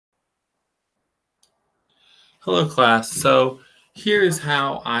Hello, class. So here's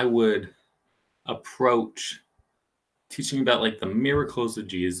how I would approach teaching about like the miracles of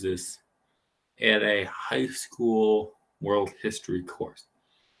Jesus at a high school world history course.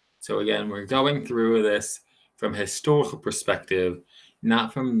 So again, we're going through this from a historical perspective,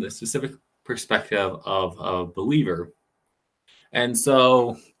 not from the specific perspective of a believer. And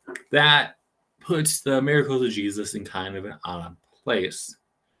so that puts the miracles of Jesus in kind of an odd place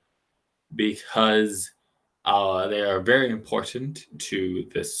because they are very important to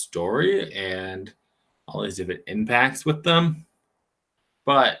this story and all these different impacts with them,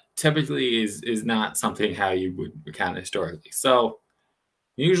 but typically is not something how you would recount historically. So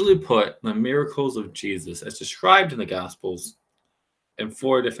you usually put the miracles of Jesus as described in the Gospels in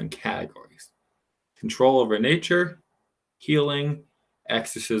four different categories: control over nature, healing,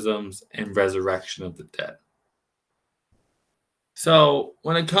 exorcisms, and resurrection of the dead. So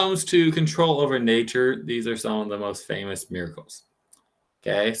when it comes to control over nature, these are some of the most famous miracles.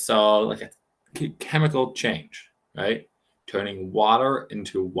 Okay, so like a chemical change, right? Turning water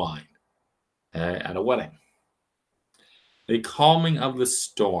into wine at a wedding. The calming of the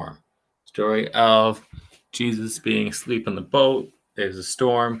storm. Story of Jesus being asleep in the boat. There's a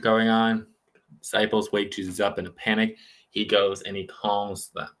storm going on. Disciples wake Jesus up in a panic. He goes and he calms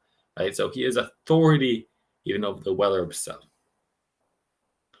them, right? So he has authority even over the weather himself.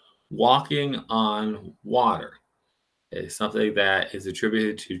 Walking on water is something that is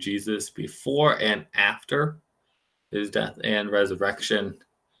attributed to Jesus before and after his death and resurrection.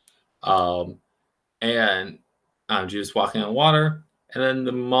 And Jesus walking on water, and then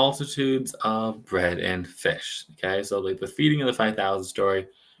the multitudes of bread and fish. Okay, so like the feeding of the 5,000 story,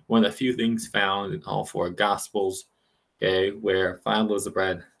 one of the few things found in all four Gospels, okay, where 5 loaves of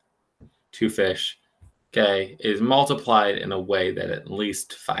bread, 2 fish, okay, is multiplied in a way that at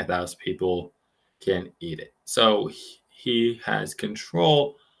least 5,000 people can eat it. So he has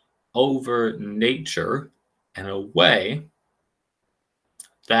control over nature in a way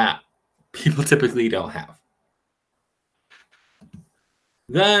that people typically don't have.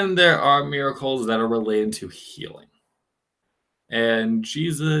 Then there are miracles that are related to healing. And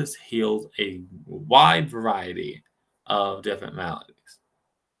Jesus heals a wide variety of different maladies.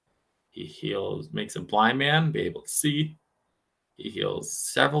 He makes a blind man be able to see. He heals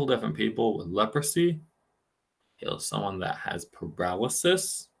several different people with leprosy. Heals someone that has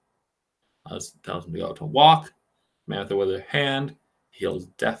paralysis. Tells them to go to walk. Man with a withered hand. Heals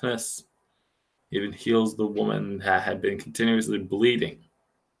deafness. Even heals the woman that had been continuously bleeding.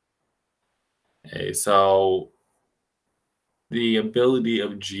 Okay, so the ability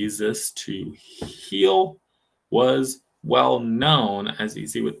of Jesus to heal was well known, as you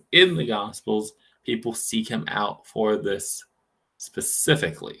see within the Gospels. People seek him out for this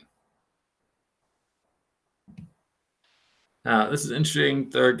specifically. Now, this is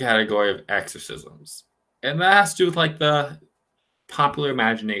interesting. Third category of exorcisms. And that has to do with like the popular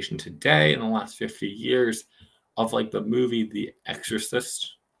imagination today in the last 50 years of like the movie The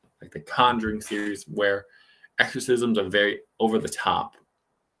Exorcist, like the Conjuring series, where exorcisms are very over the top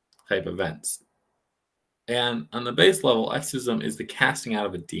type events. And on the base level, exorcism is the casting out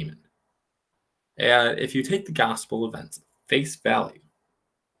of a demon. And if you take the gospel events face value,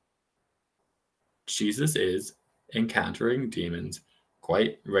 Jesus is encountering demons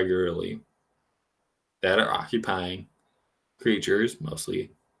quite regularly that are occupying creatures,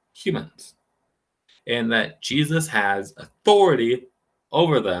 mostly humans. And that Jesus has authority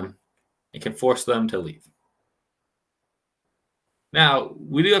over them and can force them to leave. Now,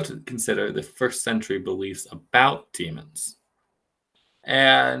 we do have to consider the first century beliefs about demons.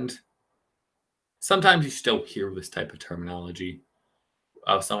 And sometimes you still hear this type of terminology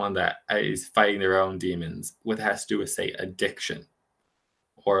of someone that is fighting their own demons, what has to do with, say, addiction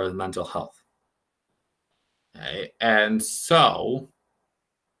or mental health. Okay? And so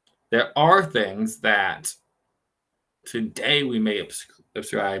there are things that today we may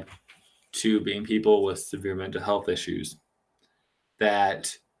ascribe to being people with severe mental health issues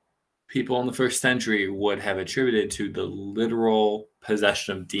that people in the first century would have attributed to the literal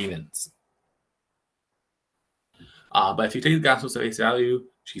possession of demons. But if you take the Gospels at face value,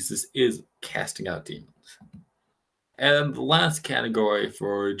 Jesus is casting out demons. And the last category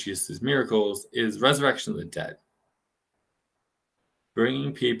for Jesus' miracles is resurrection of the dead.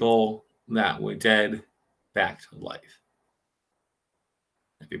 Bringing people that were dead back to life.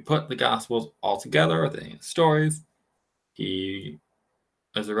 If you put the Gospels all together, the stories, he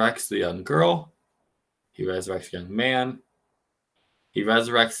resurrects the young girl. He resurrects a young man. He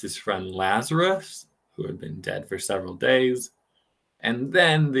resurrects his friend Lazarus, who had been dead for several days. And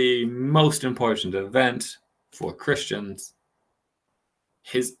then the most important event for Christians,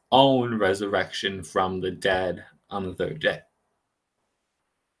 his own resurrection from the dead on the third day.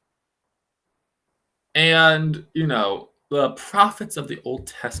 And, the prophets of the Old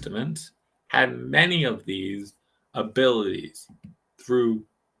Testament had many of these abilities through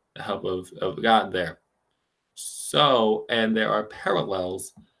the help of God there. So, and there are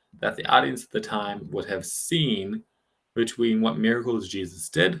parallels that the audience at the time would have seen between what miracles Jesus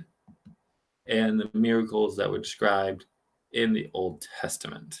did and the miracles that were described in the Old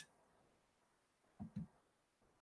Testament.